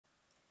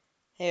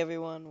Hey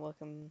everyone,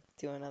 welcome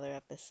to another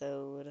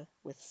episode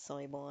with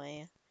Soy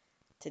Boy.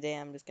 Today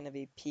I'm just gonna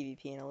be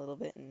PvPing a little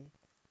bit and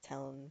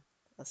telling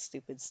a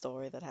stupid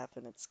story that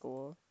happened at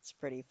school. It's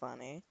pretty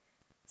funny.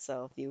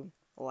 So if you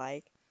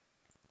like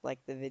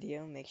the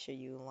video, make sure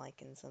you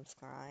like and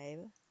subscribe,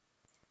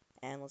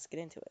 and let's get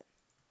into it.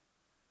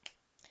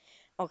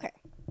 Okay,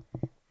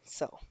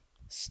 so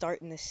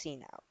starting the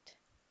scene out.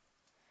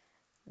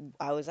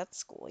 I was at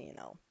school,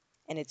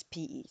 and it's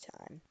PE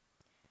time.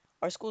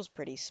 Our school's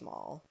pretty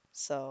small,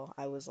 so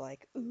I was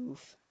like,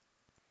 oof.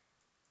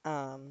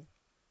 Um,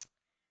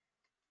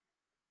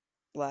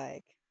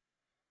 like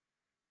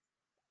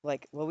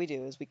what we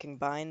do is we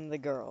combine the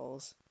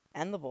girls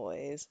and the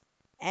boys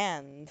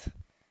and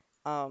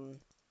um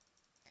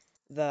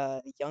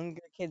the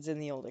younger kids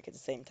and the older kids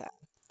at the same time.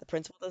 The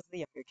principal does the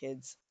younger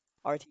kids,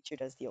 our teacher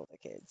does the older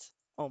kids.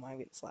 Oh my, I'm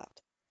getting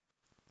slapped.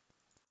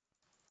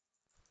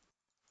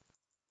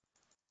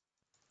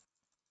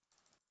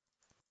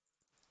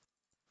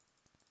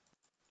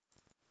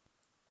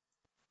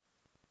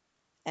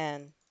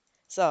 And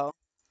so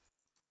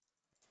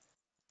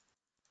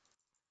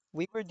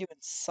we were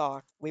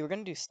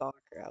gonna do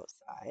soccer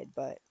outside,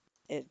 but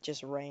it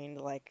just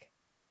rained like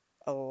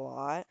a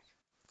lot.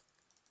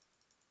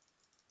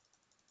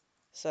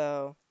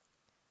 So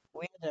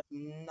we ended up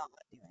not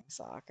doing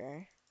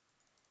soccer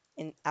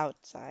in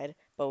outside,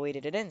 but we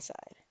did it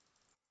inside.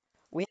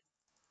 We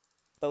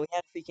but we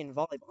had freaking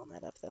volleyball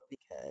net up though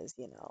because,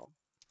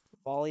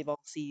 volleyball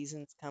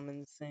season's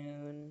coming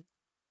soon,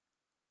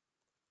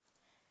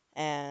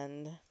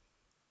 and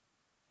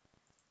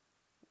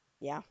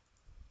yeah,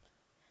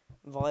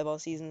 volleyball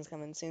season's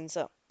coming soon.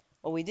 So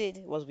what we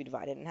did was we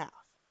divided in half.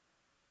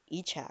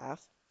 Each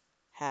half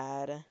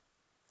had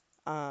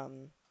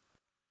um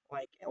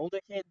like older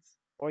kids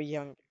or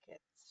younger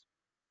kids.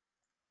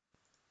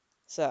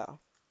 So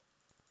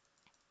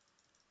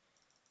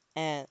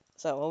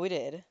so what we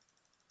did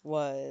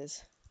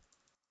was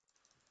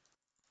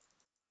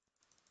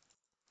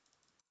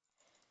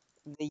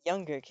the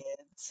younger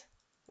kids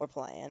were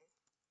playing,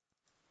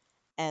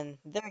 and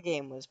their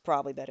game was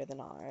probably better than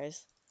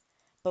ours.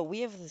 But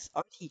we have this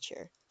our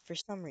teacher for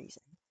some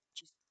reason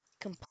just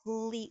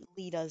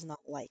completely does not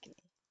like me.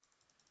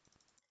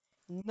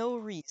 No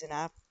reason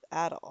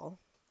at all.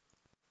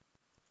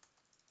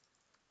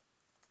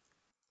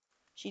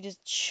 She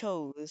just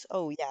chose,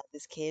 oh yeah,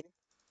 this kid,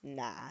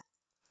 nah,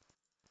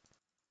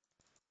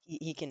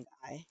 he can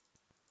die.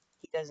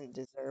 He doesn't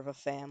deserve a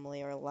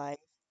family or life.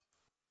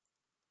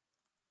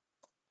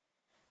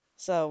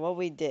 So what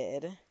we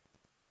did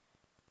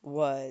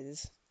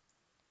was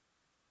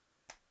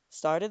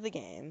started the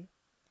game,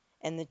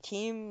 and the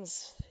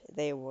teams,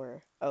 they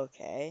were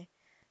okay,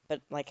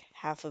 but like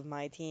half of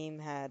my team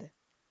had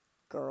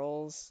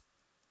girls,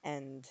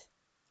 and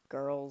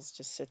girls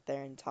just sit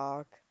there and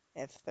talk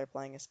if they're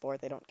playing a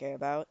sport they don't care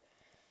about.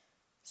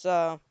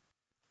 So,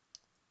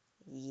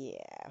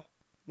 yeah,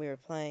 we were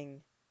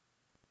playing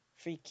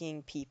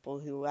freaking people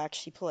who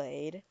actually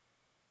played.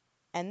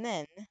 And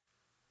then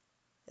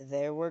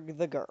there were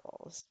the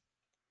girls.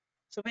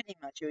 So pretty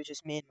much it was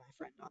just me and my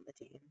friend on the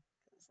team.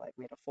 It's like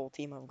we had a full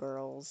team of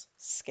girls.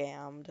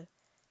 Scammed.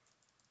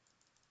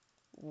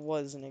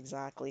 Wasn't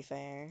exactly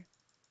fair.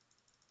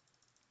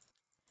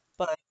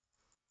 But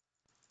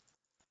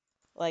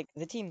like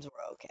the teams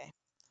were okay.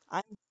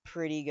 I'm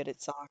pretty good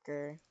at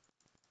soccer,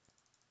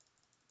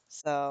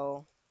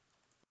 so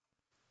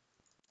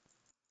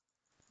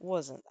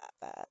wasn't that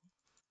bad.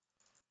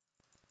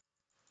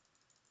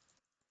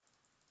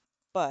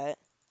 But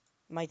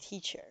my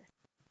teacher,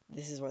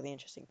 this is where the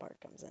interesting part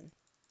comes in.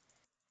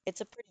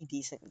 It's a pretty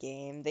decent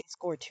game. They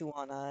score two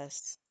on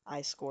us.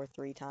 I score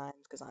three times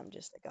because I'm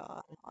just a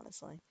god,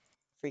 honestly.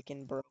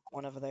 Freaking broke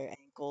one of their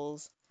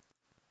ankles.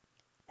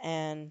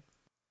 And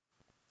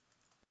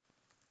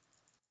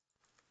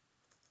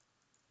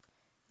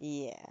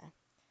yeah,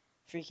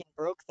 freaking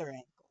broke their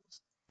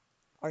ankles.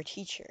 Our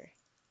teacher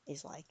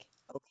is like,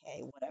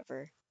 okay,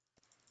 whatever.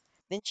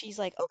 Then she's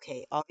like,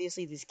 okay,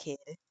 obviously this kid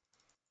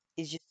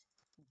is just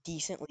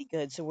decently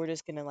good, so we're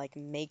just gonna like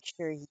make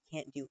sure he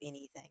can't do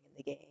anything in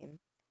the game.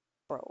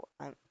 Bro,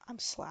 I'm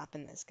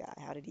slapping this guy.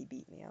 How did he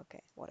beat me?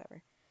 Okay,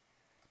 whatever.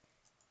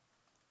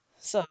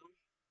 So,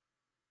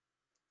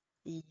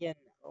 you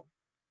know,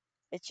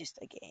 it's just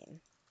a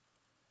game.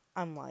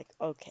 I'm like,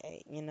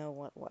 okay, you know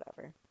what,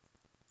 whatever.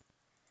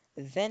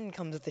 Then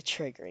comes the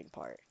triggering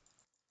part.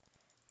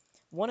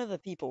 One of the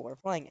people we're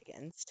playing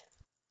against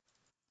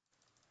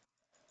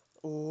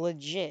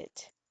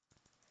legit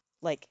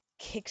like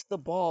kicks the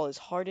ball as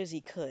hard as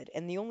he could,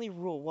 and the only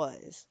rule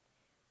was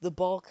the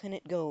ball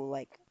couldn't go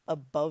like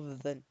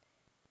above the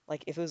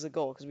like if it was a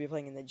goal because we were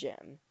playing in the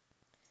gym.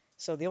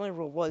 So the only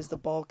rule was the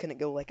ball couldn't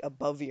go like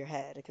above your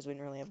head because we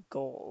didn't really have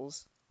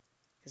goals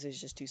because it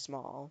was just too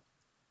small.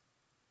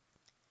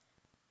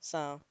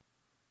 So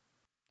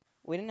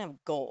we didn't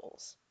have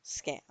goals.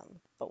 Scam,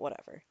 but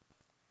whatever.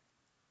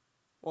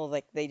 Well,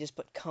 like they just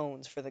put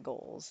cones for the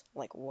goals.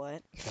 Like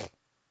what?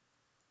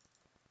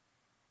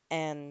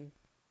 And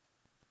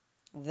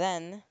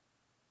then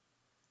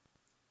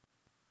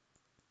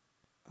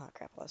Oh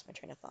crap, I lost my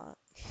train of thought.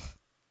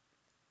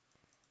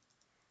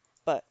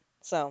 But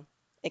so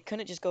it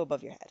couldn't just go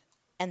above your head.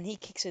 And he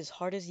kicks as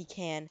hard as he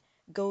can,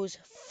 goes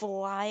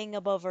flying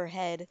above her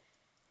head,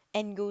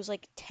 and goes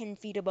like 10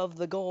 feet above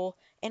the goal.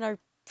 And our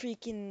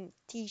freaking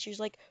teacher's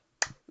like,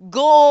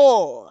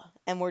 goal!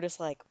 And we're just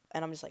like,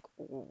 and I'm just like,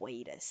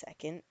 wait a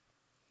second.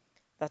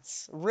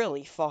 That's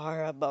really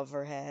far above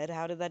her head.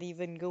 How did that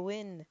even go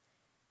in?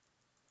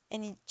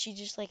 And she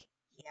just like,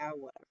 yeah,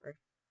 whatever.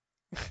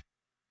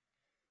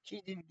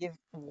 She didn't give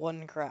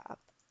one crap.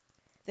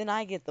 Then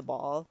I get the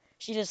ball.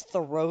 She just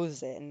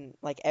throws it, and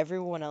like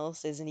everyone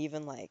else isn't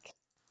even like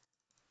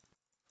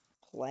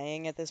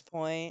playing at this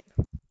point.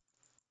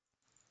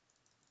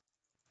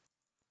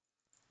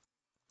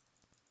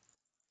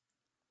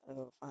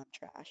 Oh, I'm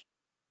trash.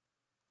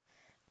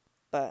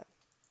 But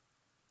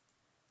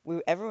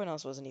everyone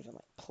else wasn't even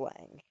like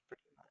playing,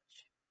 pretty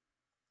much.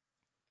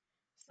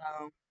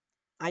 So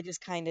I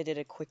just kind of did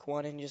a quick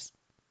one and just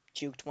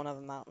juked one of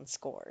them out and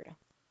scored.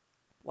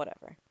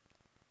 Whatever.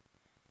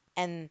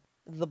 And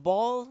the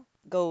ball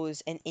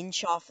goes an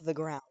inch off the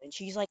ground, and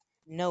she's like,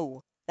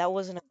 "No, that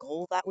wasn't a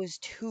goal. That was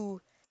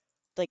too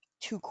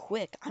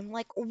quick." I'm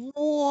like,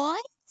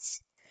 "What?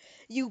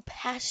 You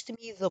passed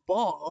me the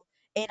ball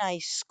and I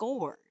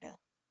scored."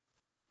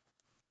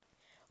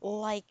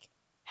 Like,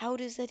 how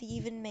does that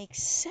even make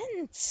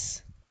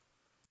sense?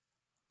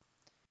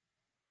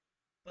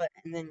 But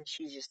and then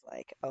she's just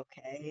like,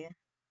 "Okay,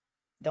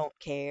 don't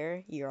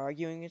care. You're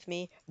arguing with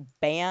me.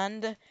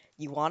 Banned.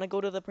 You want to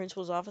go to the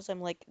principal's office?"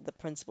 I'm like, "The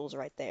principal's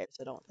right there,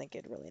 so don't think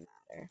it'd really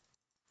matter."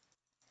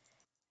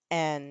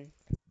 And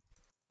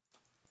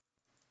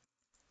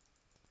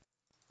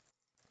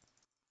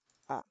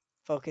uh,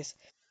 focus.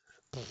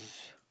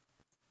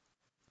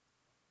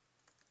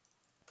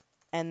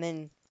 And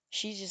then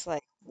she's just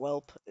like, "Well,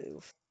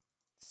 poof,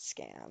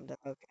 scammed.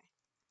 Okay,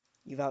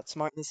 you've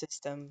outsmarted the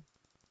system.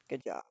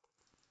 Good job.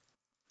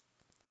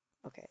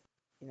 Okay,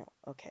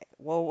 okay.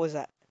 What was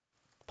that?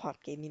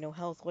 Pop gave me no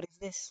health. What is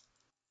this?"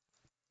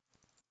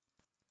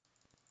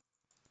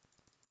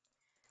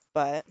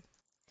 But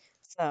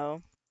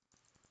so,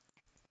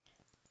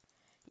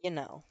 you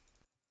know,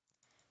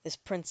 this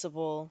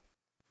principal,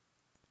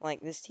 like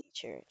this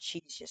teacher,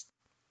 she's just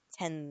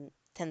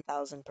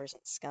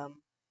 10,000%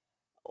 scum.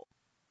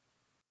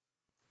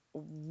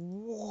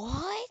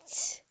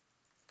 What?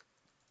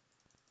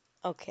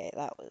 Okay,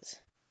 that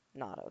was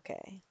not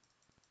okay.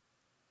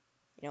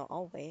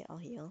 I'll wait, I'll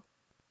heal.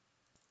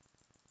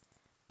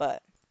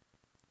 But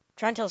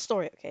try and tell a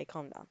story, okay?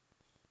 Calm down.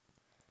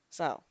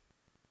 So,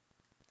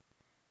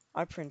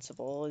 our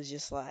principal is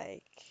just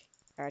like,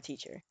 our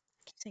teacher.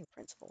 I keep saying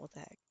principal, what the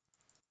heck?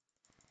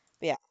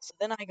 But yeah, so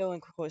then I go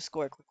and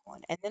score a quick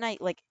one. And then I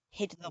like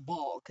hit the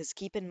ball, because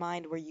keep in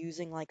mind we're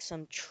using like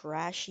some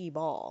trashy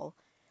ball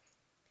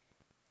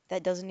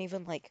that doesn't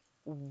even like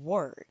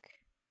work.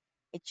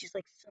 It's just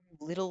like some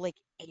little like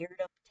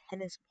aired up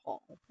tennis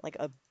ball, like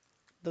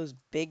those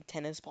big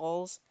tennis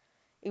balls.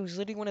 It was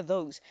literally one of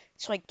those.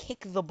 So I kick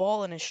the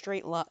ball in a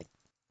straight line.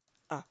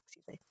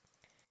 Excuse me.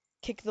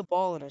 Kick the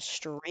ball in a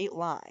straight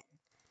line,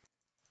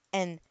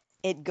 and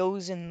it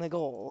goes in the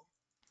goal.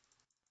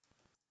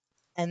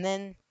 And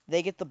then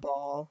they get the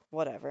ball,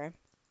 whatever.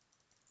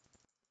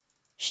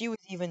 She was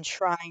even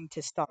trying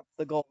to stop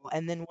the goal,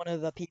 and then one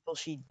of the people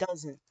she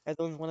doesn't, or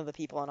one of the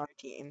people on our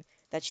team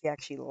that she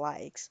actually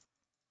likes,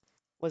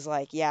 was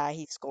like, "Yeah,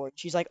 he scored."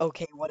 She's like,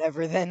 "Okay,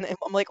 whatever then." And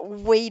I'm like,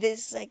 "Wait a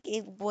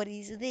second, what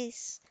is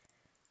this?"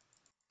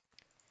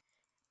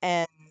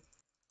 And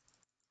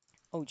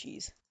oh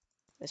geez,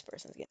 this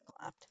person's getting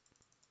clapped.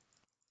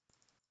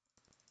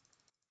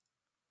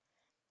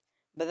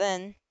 But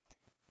then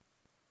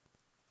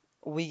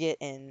we get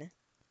in.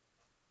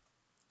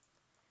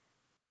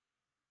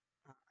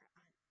 uh,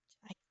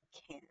 I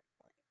can't.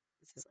 Like,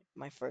 this is like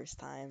my first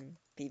time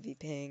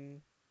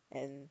PvPing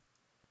and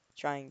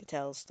trying to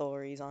tell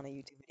stories on a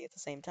YouTube video at the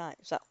same time.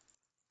 So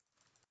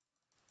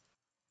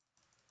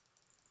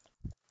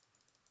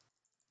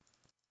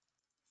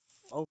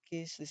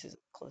focus. This is a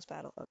close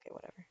battle. Okay,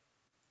 whatever.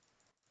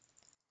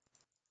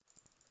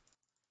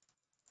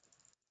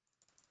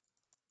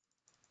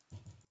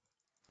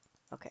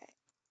 Okay,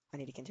 I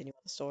need to continue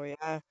with the story.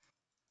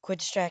 Quit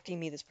distracting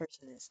me. This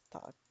person is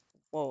talk.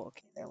 Whoa.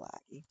 Okay, they're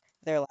laggy.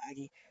 They're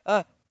laggy.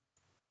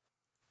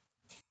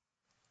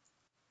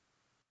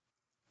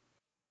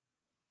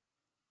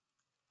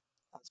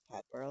 That's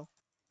bad, bro.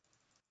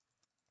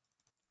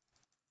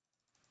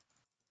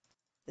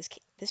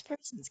 This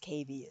person's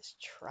KV is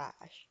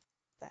trash.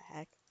 The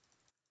heck?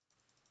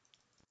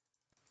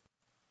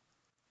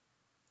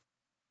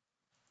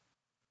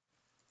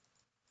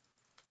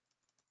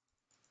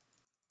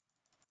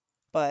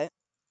 But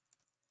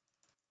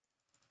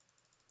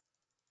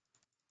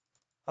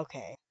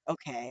okay,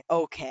 okay,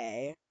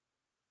 okay.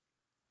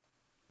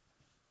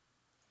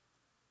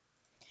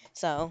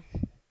 So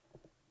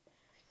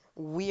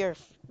we are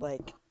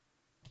like,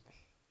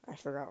 I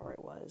forgot where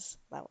it was.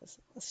 That was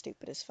the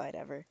stupidest fight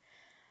ever.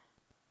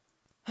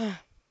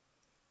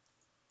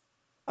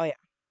 Oh yeah.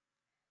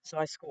 So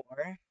I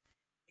score.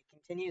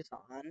 It continues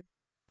on.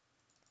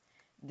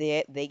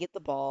 They get the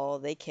ball,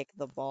 they kick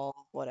the ball,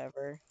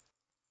 whatever.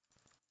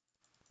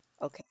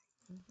 Okay,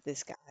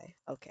 this guy.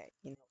 Okay,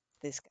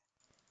 this guy.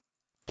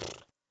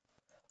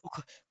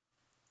 Okay,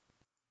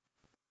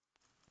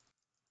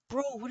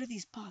 bro, what are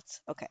these bots?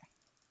 Okay,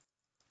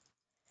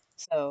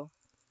 so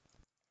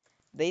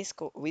they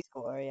score, we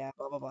score, yeah,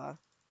 blah blah blah.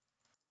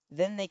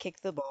 Then they kick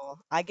the ball.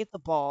 I get the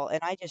ball,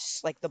 and I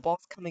just like the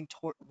ball's coming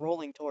toward,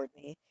 rolling toward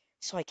me.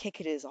 So I kick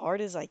it as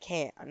hard as I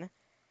can,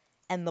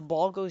 and the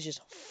ball goes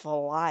just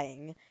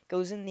flying,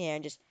 goes in the air,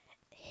 and just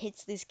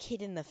hits this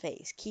kid in the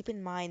face. Keep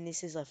in mind,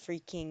 this is a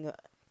freaking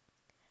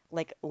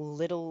like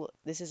little.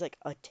 This is like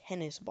a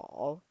tennis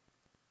ball,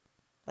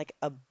 like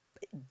a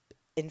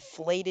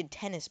inflated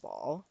tennis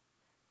ball,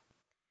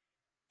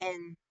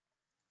 and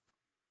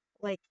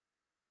like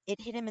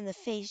it hit him in the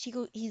face.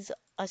 He's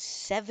a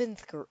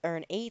or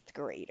an eighth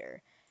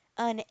grader,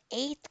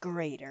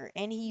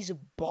 and he's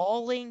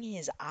bawling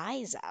his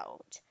eyes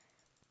out.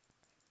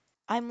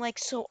 I'm like,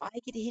 so I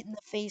get hit in the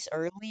face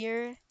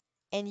earlier,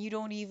 and you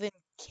don't even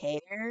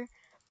care,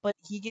 but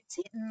he gets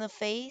hit in the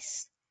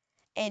face,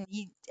 and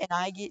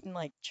I get in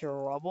like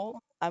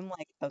trouble. I'm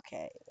like,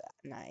 okay,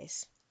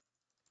 nice.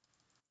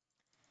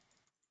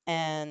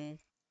 And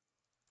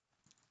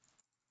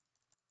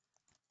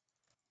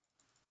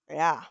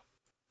yeah,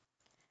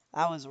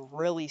 that was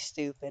really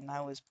stupid, and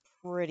I was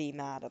pretty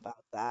mad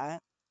about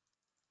that.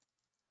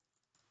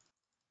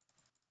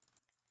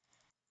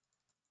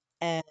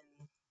 And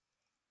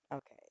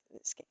okay,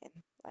 this game,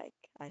 like,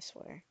 I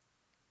swear.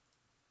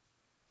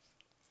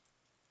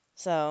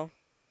 So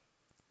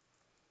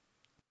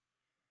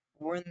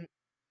we're in,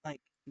 like,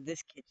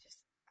 this kid just,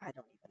 I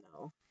don't even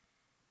know.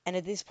 And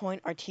at this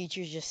point, our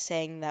teacher's just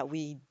saying that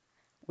we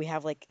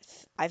have like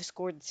I've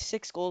scored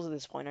 6 goals at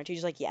this point. Our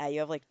teacher's like, yeah, you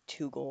have like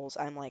 2 goals.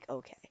 I'm like,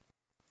 okay,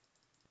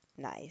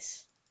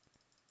 nice,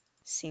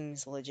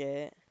 seems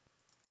legit.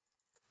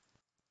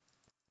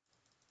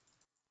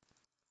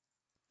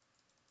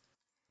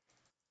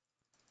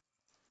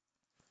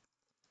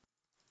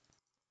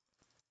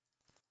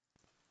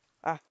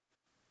 Ah,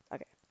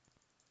 okay.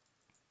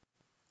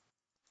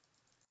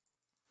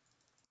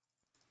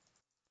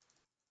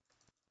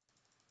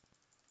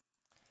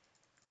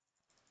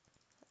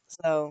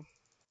 So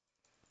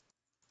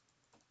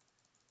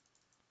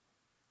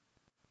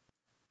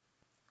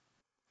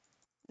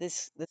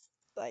this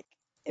like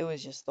it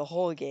was just the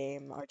whole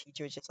game. Our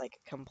teacher was just like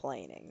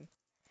complaining,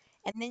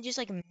 and then just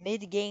like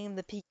mid game,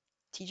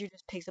 teacher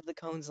just picks up the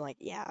cones and like,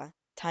 yeah,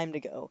 time to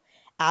go.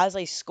 As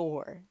I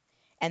score,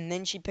 and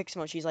then she picks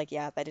them up. She's like,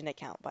 yeah, that didn't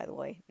count, by the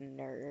way,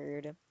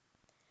 nerd.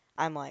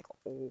 I'm like,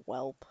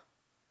 welp.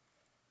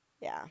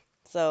 Yeah.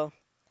 So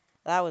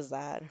that was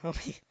that.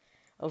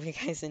 Hope you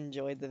guys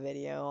enjoyed the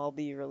video. I'll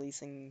be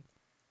releasing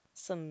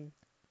some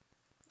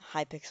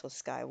Hypixel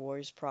Sky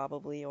Wars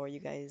probably, or you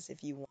guys,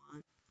 if you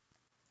want,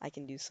 I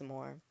can do some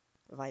more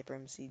Viper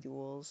MC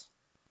duels.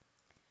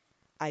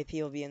 IP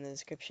will be in the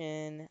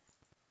description,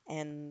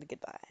 and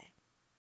goodbye.